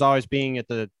teams always being at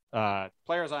the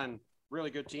players on really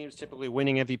good teams, typically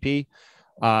winning MVP.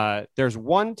 There's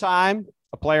one time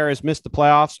a player has missed the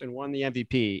playoffs and won the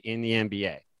MVP in the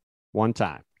NBA. One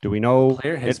time. Do we know?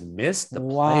 Player has missed the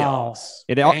playoffs.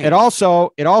 It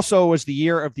also was the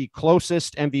year of the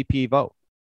closest MVP vote.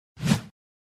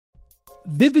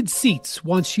 Vivid Seats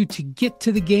wants you to get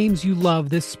to the games you love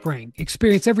this spring.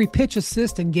 Experience every pitch,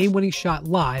 assist, and game-winning shot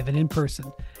live and in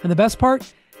person. And the best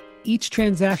part? Each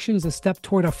transaction is a step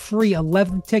toward a free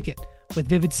 11th ticket with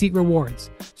Vivid Seat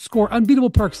Rewards. Score unbeatable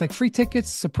perks like free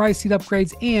tickets, surprise seat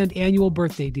upgrades, and annual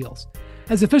birthday deals.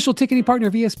 As official ticketing partner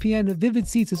of ESPN, Vivid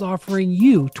Seats is offering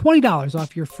you $20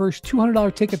 off your first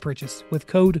 $200 ticket purchase with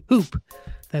code HOOP.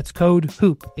 That's code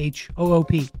HOOP,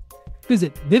 H-O-O-P.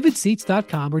 Visit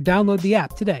vividseats.com or download the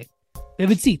app today.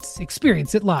 Vivid Seats,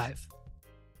 experience it live.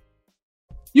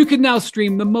 You can now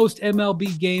stream the most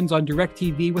MLB games on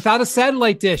DirecTV without a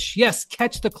satellite dish. Yes,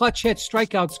 catch the clutch hits,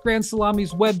 strikeouts, grand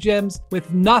salamis, web gems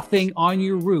with nothing on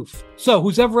your roof. So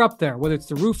who's ever up there, whether it's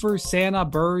the roofers, Santa,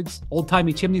 birds,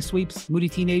 old-timey chimney sweeps, moody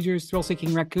teenagers,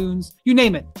 thrill-seeking raccoons, you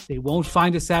name it, they won't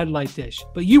find a satellite dish.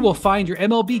 But you will find your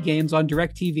MLB games on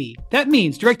DirecTV. That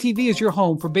means DirecTV is your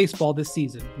home for baseball this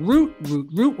season. Root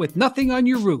with nothing on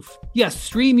your roof. Yes,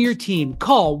 stream your team.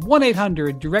 Call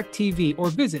 1-800-DirecTV or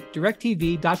visit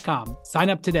DirecTV.com. Sign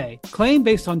up today. Claim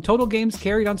based on total games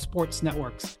carried on sports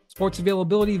networks. Sports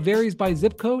availability varies by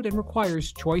zip code and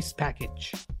requires choice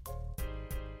package.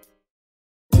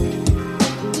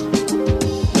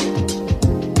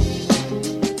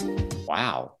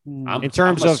 Wow. In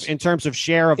terms of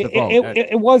share of the vote.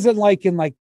 It wasn't like in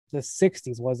like the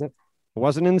 60s, was it? It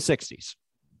wasn't in the 60s.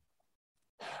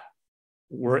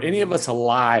 Were any of us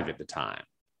alive at the time?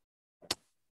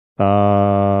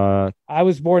 I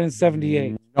was born in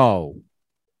 78. No.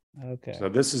 Okay. So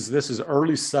this is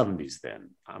early 70s then,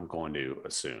 I'm going to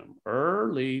assume.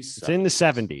 Early 70s. It's in the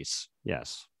 70s.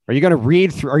 Yes. Are you going to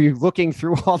read through? Are you looking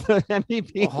through all the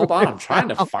MVP? Well, hold on. I'm trying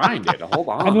to find it. Hold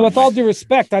on. I mean, with all due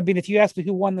respect, I mean, if you asked me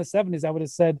who won the 70s, I would have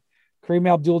said Kareem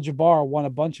Abdul-Jabbar won a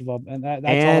bunch of them. And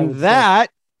that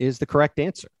is the correct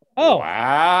answer. Oh,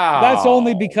 wow. That's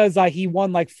only because he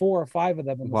won like 4 or 5 of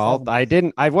them. Well,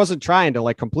 70s. I wasn't trying to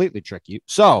like completely trick you.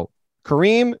 So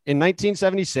Kareem in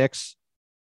 1976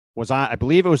 was on, I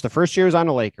believe it was the first year he was on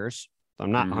the Lakers.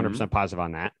 I'm not 100% positive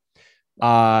on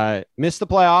that. Missed the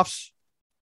playoffs,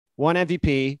 won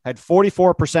MVP, had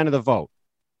 44% of the vote.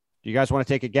 Do you guys want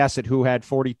to take a guess at who had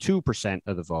 42%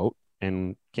 of the vote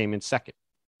and came in second?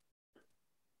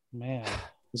 Man,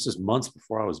 this is months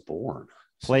before I was born.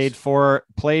 Played for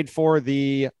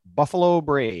the Buffalo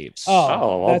Braves.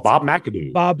 Oh, Bob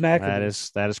McAdoo. Bob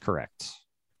McAdoo. That is correct.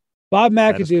 Bob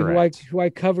McAdoo, who I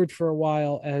covered for a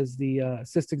while as the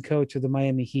assistant coach of the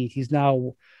Miami Heat. He's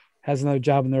now has another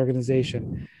job in the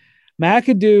organization.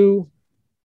 McAdoo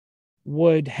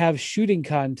would have shooting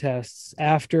contests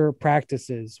after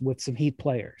practices with some Heat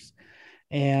players.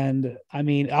 And I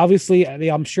mean, obviously,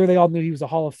 I'm sure they all knew he was a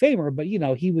Hall of Famer, but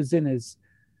he was in his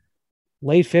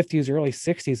late 50s, early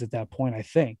 60s at that point, I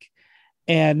think.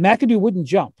 And McAdoo wouldn't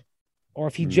jump, or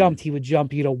if he jumped, he would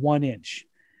jump, 1 inch.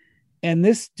 And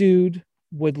this dude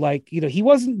would he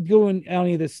wasn't doing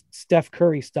any of this Steph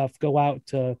Curry stuff, go out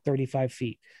to 35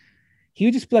 feet. He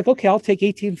would just be like, okay, I'll take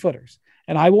 18 footers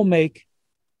and I will make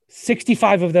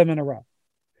 65 of them in a row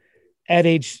at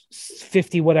age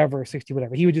 50, whatever, 60,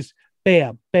 whatever. He would just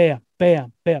bam, bam,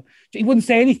 bam, bam. He wouldn't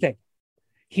say anything.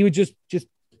 He would just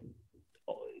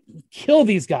kill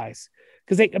these guys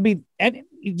because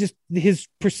his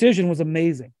precision was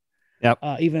amazing. Yep.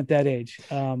 Even at that age.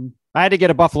 I had to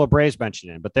get a Buffalo Braves mention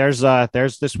in, but there's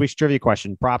this week's trivia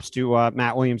question. Props to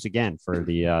Matt Williams again for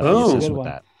the assist with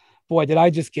that. Boy, did I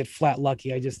just get flat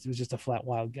lucky. It was just a flat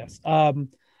wild guess.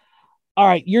 All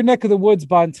right, your neck of the woods,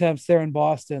 Bontemps, there in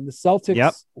Boston. The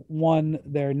Celtics won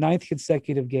their 9th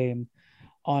consecutive game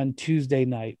on Tuesday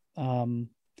night.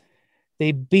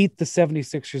 They beat the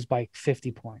 76ers by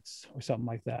 50 points or something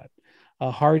like that.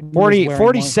 Harden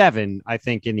 47, I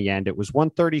think in the end. It was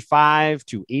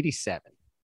 135-87.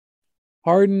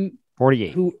 Harden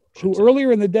 48. Who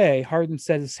earlier in the day, Harden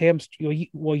said his hamstring.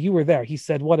 Well, you were there. He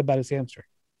said, what about his hamstring?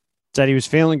 Said he was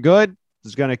feeling good.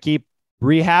 Was going to keep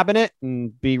rehabbing it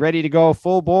and be ready to go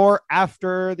full bore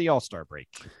after the All-Star break.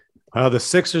 The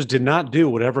Sixers did not do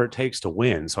whatever it takes to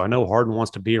win. So I know Harden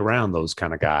wants to be around those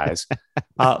kind of guys.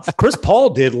 Chris Paul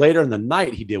did later in the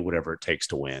night. He did whatever it takes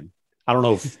to win. I don't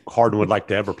know if Harden would like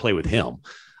to ever play with him.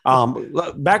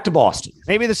 Back to Boston.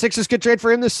 Maybe the Sixers could trade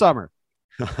for him this summer.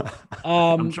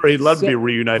 I'm sure he'd love to be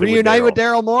reunited with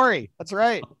Daryl Morey. That's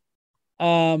right.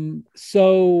 I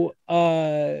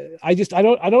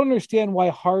don't understand why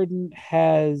Harden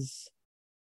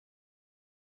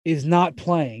is not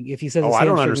playing. If he says, I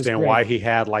don't understand why he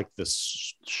had like the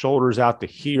shoulders out to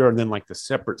here and then like the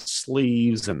separate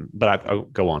sleeves.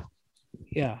 But go on.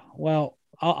 Yeah. Well,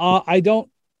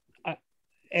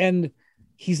 and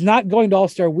he's not going to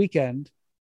All-Star weekend,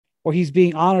 or he's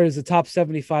being honored as a top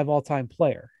 75 all-time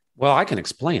player. Well, I can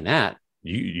explain that.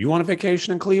 You want a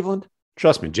vacation in Cleveland?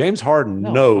 Trust me, James Harden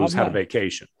knows how to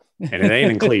vacation, and it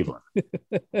ain't in Cleveland.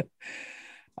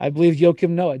 I believe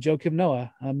Joakim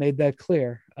Noah made that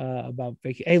clear about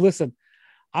vacation. Hey, listen,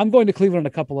 I'm going to Cleveland in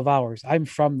a couple of hours. I'm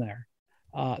from there.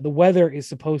 The weather is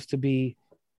supposed to be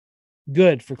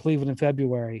good for Cleveland in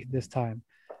February this time.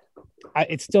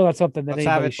 It's still not something that let's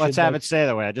have it stay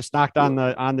that way. I just knocked on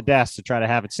the desk to try to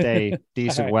have it stay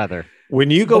decent weather.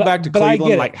 When you go back to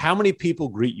Cleveland, like how many people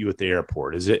greet you at the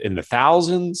airport? Is it in the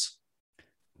thousands?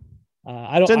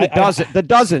 The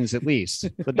dozens at least.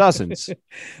 The dozens.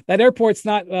 That airport's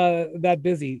not that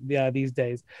busy these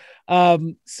days.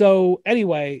 So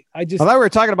anyway, I thought we were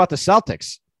talking about the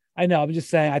Celtics. I know. I'm just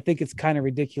saying. I think it's kind of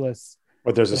ridiculous.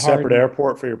 But there's a separate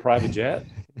airport for your private jet.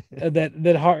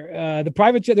 The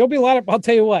private jet. There'll be a lot of. I'll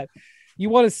tell you what. You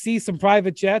want to see some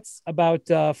private jets about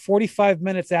 45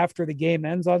 minutes after the game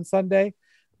ends on Sunday.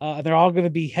 They're all going to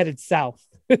be headed south.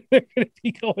 They're going to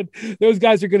be going. Those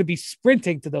guys are going to be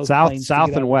sprinting to those planes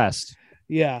south and west.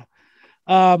 Yeah.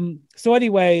 So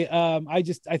anyway, I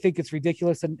think it's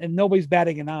ridiculous, and nobody's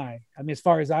batting an eye. I mean, as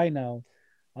far as I know.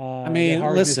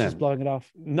 Listen, just blowing it off.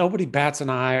 Nobody bats an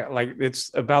eye. Like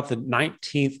it's about the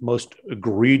 19th most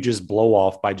egregious blow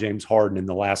off by James Harden in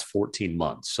the last 14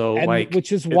 months. So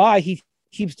which is why he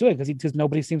keeps doing it, because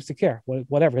nobody seems to care.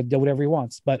 Whatever, he'll do whatever he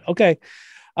wants. But okay,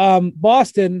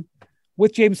 Boston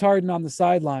with James Harden on the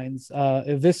sidelines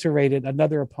eviscerated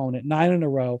another opponent 9 in a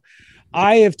row.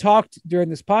 I have talked during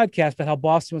this podcast about how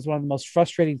Boston was one of the most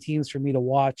frustrating teams for me to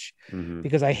watch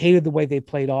because I hated the way they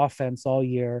played offense all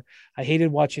year. I hated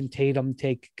watching Tatum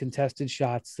take contested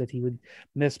shots that he would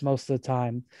miss most of the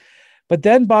time. But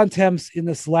then Bontemps in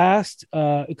this last,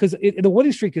 because the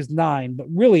winning streak is 9, but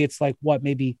really it's like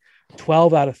maybe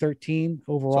 12 out of 13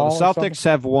 overall. So the Celtics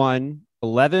have won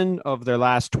 11 of their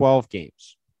last 12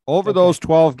 games. Over those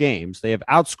 12 games, they have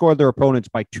outscored their opponents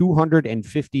by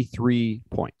 253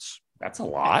 points. That's a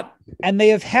lot. And they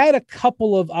have had a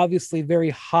couple of obviously very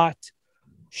hot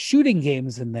shooting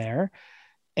games in there.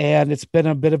 And it's been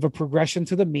a bit of a progression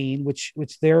to the mean, which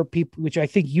their people, which I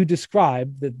think you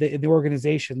described the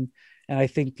organization. And I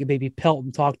think maybe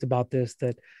Pelton talked about this,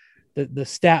 that the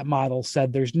stat model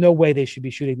said there's no way they should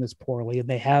be shooting this poorly, and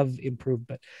they have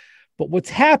improved. But what's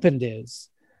happened is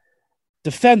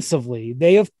defensively,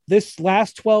 they have this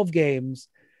last 12 games,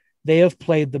 they have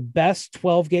played the best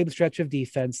 12-game stretch of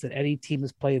defense that any team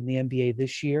has played in the NBA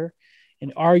this year.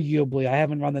 And arguably, I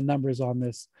haven't run the numbers on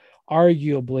this,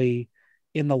 arguably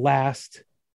in the last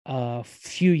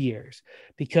few years,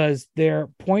 because their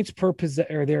points per points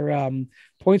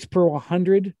per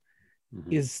 100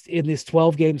 is in this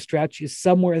 12-game stretch is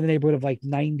somewhere in the neighborhood of like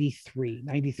 93.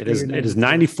 It is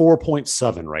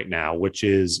 94.7 right now, which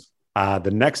is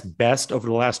the next best over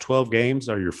the last 12 games.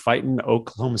 Are you fighting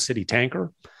Oklahoma City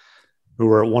Tanker, who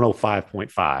are at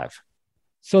 105.5.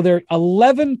 So they're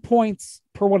 11 points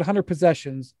per 100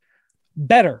 possessions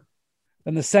better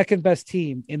than the second best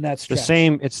team in that stretch.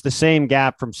 It's the same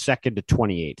gap from second to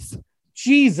 28th.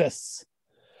 Jesus.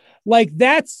 Like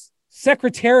that's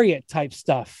Secretariat type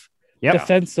stuff.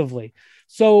 defensively.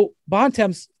 So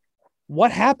Bontemps,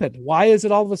 what happened? Why is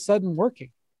it all of a sudden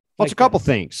working? Well, it's a couple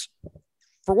things.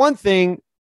 For one thing,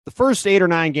 the first 8 or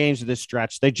 9 games of this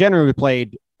stretch, they generally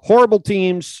played horrible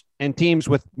teams and teams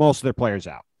with most of their players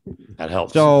out. That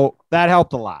helps. So that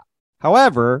helped a lot.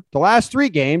 However, the last 3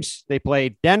 games, they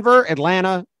played Denver,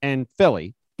 Atlanta, and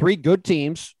Philly. 3 good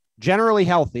teams, generally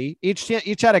healthy. Each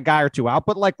had a guy or 2 out.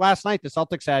 But like last night, the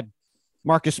Celtics had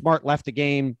Marcus Smart left the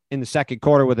game in the second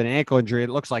quarter with an ankle injury. It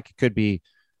looks like it could be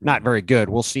not very good.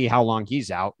 We'll see how long he's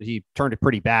out. He turned it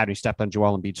pretty bad when he stepped on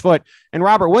Joel Embiid's foot. And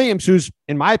Robert Williams, who's,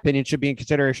 in my opinion, should be in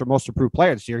consideration for most improved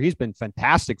player this year. He's been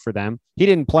fantastic for them. He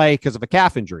didn't play because of a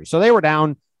calf injury. So they were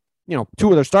down, 2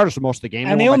 of their starters for most of the game.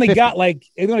 And they only got like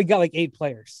 8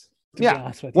 players.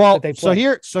 Yeah. Well,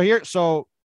 so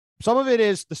some of it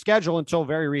is the schedule until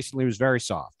very recently was very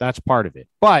soft. That's part of it.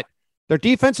 But their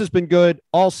defense has been good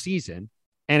all season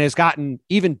and has gotten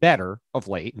even better of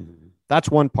late. That's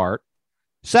one part.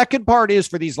 Second part is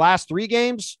for these last 3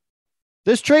 games,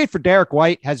 this trade for Derek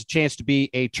White has a chance to be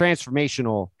a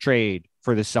transformational trade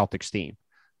for the Celtics team,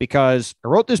 because I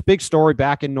wrote this big story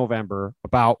back in November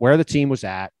about where the team was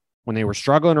at when they were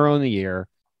struggling early in the year.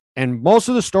 And most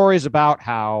of the story is about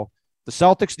how the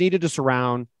Celtics needed to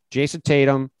surround Jason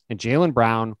Tatum and Jaylen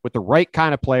Brown with the right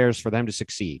kind of players for them to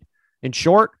succeed. In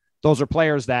short, those are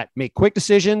players that make quick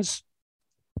decisions,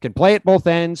 can play at both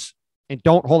ends, and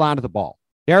don't hold on to the ball.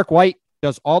 Derek White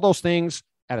does all those things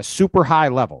at a super high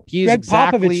level. He is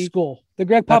Popovich school. The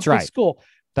Greg Popovich school.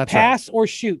 That's pass or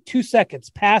shoot. 2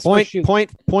 seconds. Pass or shoot.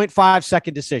 0.5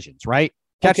 second decisions, right?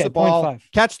 Catch the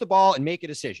ball and make a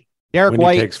decision. Derek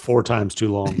White takes 4 times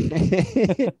too long.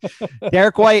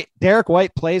 Derek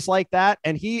White plays like that,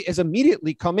 and he has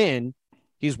immediately come in.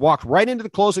 He's walked right into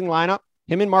the closing lineup.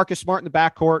 Him and Marcus Smart in the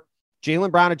backcourt, Jaylen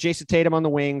Brown and Jason Tatum on the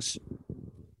wings,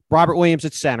 Robert Williams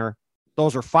at center.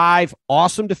 Those are 5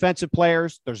 awesome defensive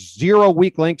players. There's 0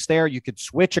 weak links there. You could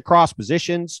switch across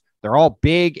positions. They're all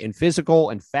big and physical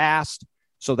and fast.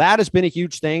 So that has been a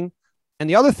huge thing. And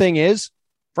the other thing is,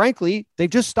 frankly, they've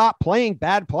just stopped playing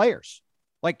bad players.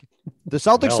 Like the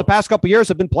Celtics the past couple of years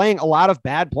have been playing a lot of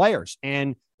bad players,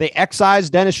 and they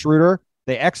excised Dennis Schroeder.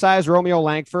 They excised Romeo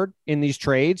Langford in these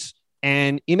trades,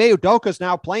 and Ime Udoka is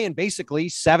now playing basically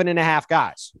 7.5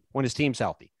 guys when his team's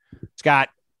healthy. It's got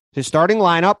his starting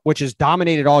lineup, which has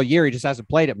dominated all year. He just hasn't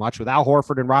played it much with Al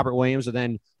Horford and Robert Williams, and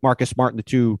then Marcus Smart and the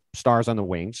 2 stars on the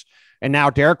wings. And now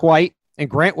Derek White and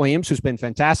Grant Williams, who's been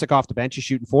fantastic off the bench. He's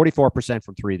shooting 44%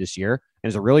 from 3 this year and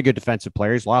is a really good defensive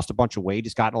player. He's lost a bunch of weight.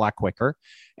 He's gotten a lot quicker.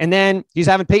 And then he's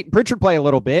having Peyton Pritchard play a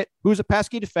little bit, who's a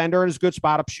pesky defender and is a good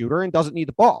spot-up shooter and doesn't need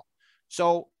the ball.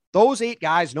 So those 8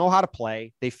 guys know how to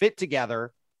play. They fit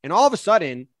together. And all of a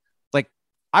sudden, like,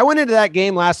 I went into that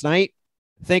game last night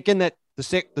thinking that a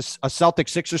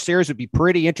Celtics-Sixers series would be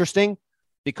pretty interesting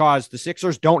because the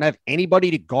Sixers don't have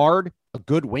anybody to guard a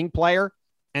good wing player,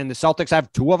 and the Celtics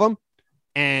have 2 of them.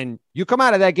 And you come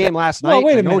out of that game last night. Well,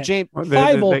 wait a minute. James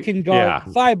Thibault can guard.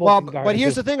 Thibault can guard. But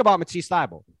here's the thing about Matisse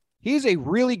Thybulle. He's a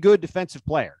really good defensive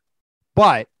player.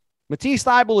 But Matisse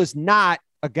Thybulle is not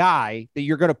a guy that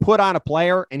you're going to put on a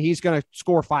player and he's going to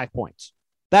score 5 points.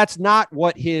 That's not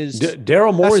what his...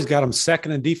 Daryl Morey's got him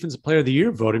second in Defensive Player of the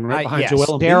Year voting right behind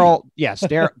Joel Embiid.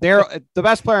 Daryl, the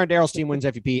best player on Daryl's team wins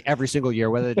MVP every single year,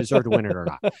 whether they deserve to win it or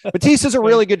not. Matisse is a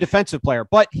really good defensive player,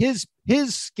 but his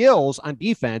skills on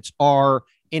defense are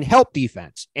in help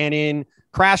defense and in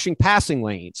crashing passing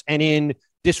lanes and in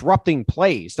disrupting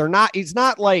plays. He's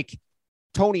not like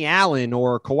Tony Allen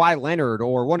or Kawhi Leonard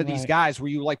or one of these guys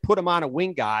where you like put him on a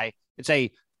wing guy and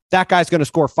say, that guy's going to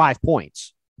score 5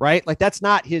 points. Right? Like that's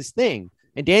not his thing.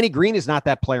 And Danny Green is not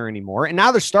that player anymore. And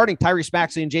now they're starting Tyrese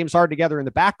Maxey and James Harden together in the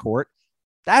backcourt.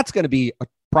 That's going to be a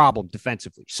problem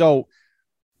defensively. So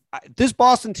this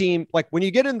Boston team, like when you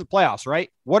get into the playoffs,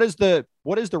 right? What is the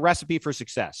recipe for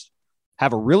success?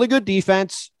 Have a really good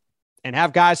defense and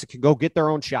have guys that can go get their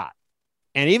own shot.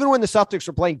 And even when the Celtics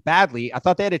were playing badly, I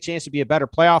thought they had a chance to be a better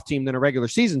playoff team than a regular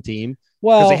season team.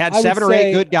 Well, because they had 7 or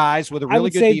 8 good guys with a really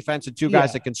good defense and 2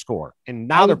 guys that can score. And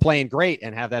now they're playing great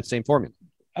and have that same formula.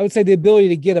 I would say the ability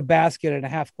to get a basket in a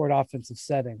half-court offensive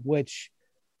setting, which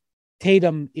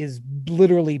Tatum is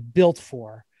literally built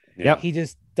for. Yep. He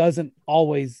just doesn't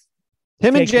always.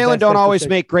 Him and Jaylen don't always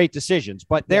make great decisions,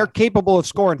 but they're capable of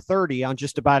scoring 30 on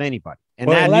just about anybody. And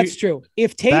that's true.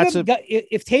 If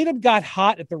Tatum got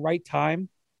hot at the right time,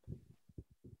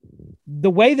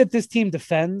 the way that this team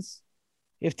defends,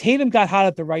 if Tatum got hot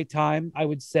at the right time, I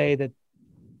would say that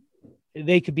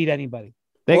they could beat anybody.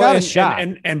 They got a shot.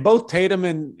 And both Tatum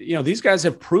and, these guys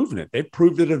have proven it. They've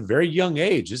proved it at a very young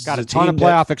age. This got a ton of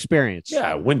playoff experience.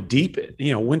 Yeah. Went deep,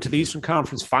 went to the Eastern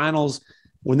Conference Finals.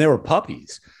 when they were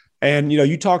puppies. And,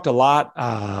 you talked a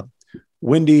lot,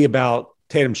 Wendy, about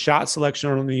Tatum's shot selection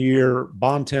early in the year,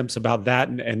 Bontemps about that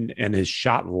and his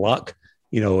shot luck,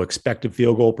 expected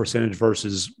field goal percentage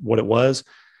versus what it was.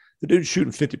 The dude's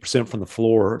shooting 50% from the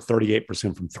floor,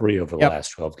 38% from three over the last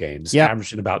 12 games,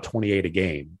 averaging about 28 a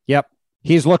game. Yep.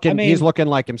 He's looking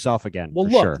like himself again. Well,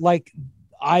 look, like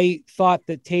I thought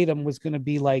that Tatum was going to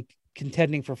be like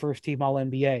contending for first team All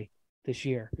NBA this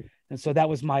year. And so that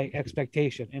was my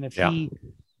expectation. And if he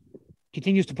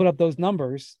continues to put up those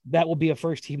numbers, that will be a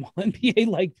first team All NBA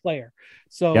like player.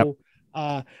 So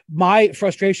my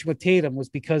frustration with Tatum was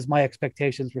because my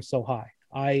expectations were so high.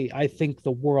 I think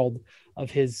the world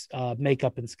of his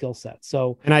makeup and skill set.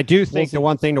 So, and I do think the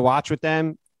one thing to watch with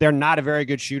them, they're not a very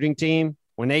good shooting team.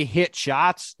 When they hit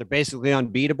shots, they're basically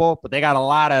unbeatable, but they got a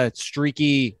lot of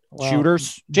streaky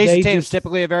shooters. Jason Tatum's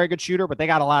typically a very good shooter, but they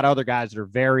got a lot of other guys that are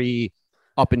very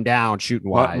up and down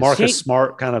shooting wise. Marcus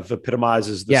Smart kind of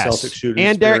epitomizes the Celtics shooting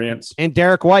experience. And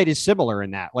Derek White is similar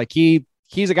in that. Like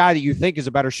he's a guy that you think is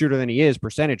a better shooter than he is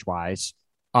percentage wise.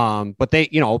 But they,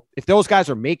 if those guys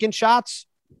are making shots,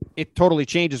 it totally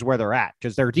changes where they're at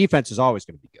because their defense is always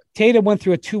going to be good. Tatum went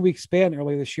through a 2-week span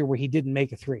earlier this year where he didn't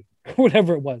make a three,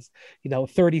 whatever it was,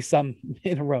 30 some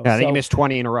in a row. Yeah, I think he missed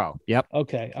 20 in a row. Yep.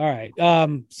 Okay. All right.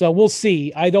 So we'll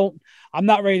see. I'm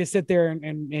not ready to sit there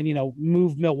and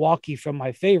move Milwaukee from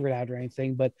my favorite out or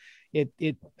anything, but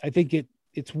I think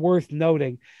it's worth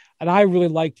noting. And I really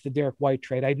liked the Derek White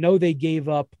trade. I know they gave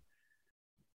up,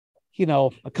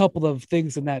 a couple of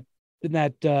things in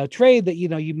that trade that,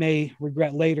 you may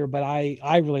regret later, but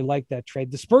I really like that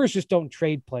trade. The Spurs just don't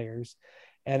trade players,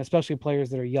 and especially players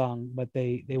that are young, but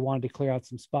they wanted to clear out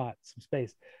some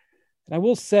space. And I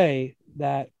will say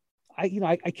that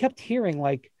I kept hearing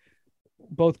like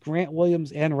both Grant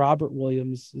Williams and Robert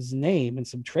Williams' name in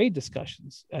some trade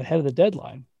discussions ahead of the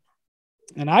deadline.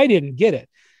 And I didn't get it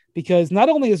because not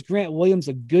only is Grant Williams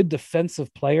a good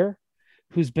defensive player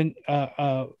who's been,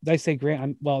 I say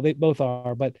Grant, well, they both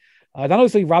are, but not only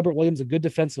is Robert Williams a good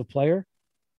defensive player,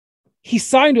 he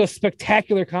signed to a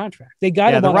spectacular contract. They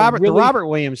got him the Robert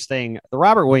Williams thing. The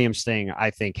Robert Williams thing, I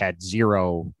think, had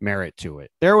zero merit to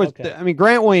it. There was,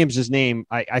 Grant Williams' name,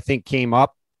 I think, came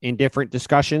up in different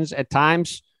discussions at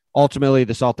times. Ultimately,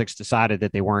 the Celtics decided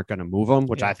that they weren't going to move him,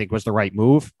 which I think was the right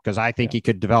move because I think he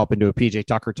could develop into a PJ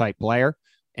Tucker type player,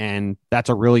 and that's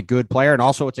a really good player. And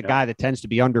also, it's a guy that tends to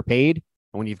be underpaid.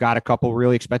 And when you've got a couple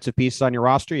really expensive pieces on your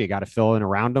roster, you got to fill in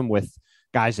around them with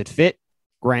guys that fit.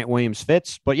 Grant Williams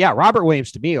fits. But yeah, Robert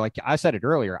Williams, to me, like I said it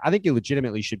earlier, I think he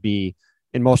legitimately should be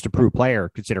in most improved player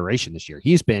consideration this year.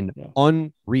 He's been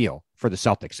unreal for the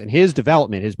Celtics, and his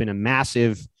development has been a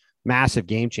massive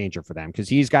game changer for them because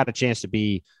he's got a chance to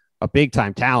be a big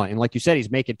time talent. And like you said,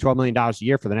 he's making $12 million a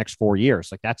year for the next 4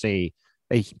 years. Like that's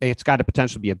it's got the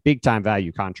potential to be a big time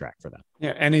value contract for them.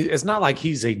 Yeah. And it's not like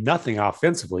he's a nothing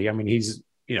offensively. I mean, he's,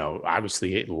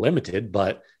 obviously limited,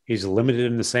 but he's limited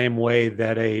in the same way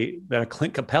that a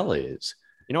Clint Capella is.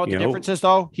 You know what the difference is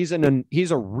though? He's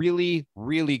a really,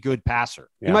 really good passer.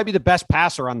 Yeah. He might be the best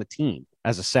passer on the team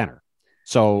as a center.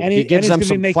 So he gives them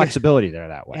some flexibility there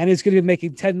that way. And he's going to be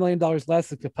making $10 million less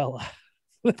than Capella.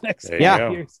 The next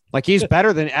years. Like he's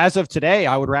better than, as of today,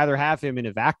 I would rather have him in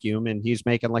a vacuum, and he's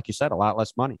making, like you said, a lot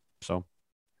less money. So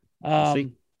we'll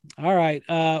see. All right.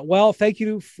 Well, thank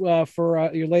you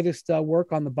for your latest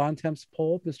work on the Bontemps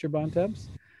poll, Mr. Bontemps.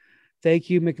 Thank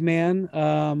you,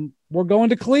 McMahon. We're going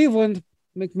to Cleveland,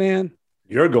 McMahon.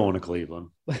 You're going to Cleveland.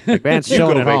 McMahon's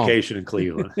chilling at home. Vacation in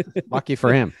Cleveland. Lucky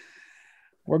for him.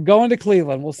 We're going to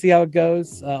Cleveland. We'll see how it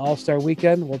goes. All-Star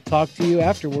Weekend. We'll talk to you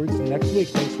afterwards next week.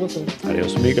 Thanks for listening.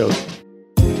 Adios, amigos.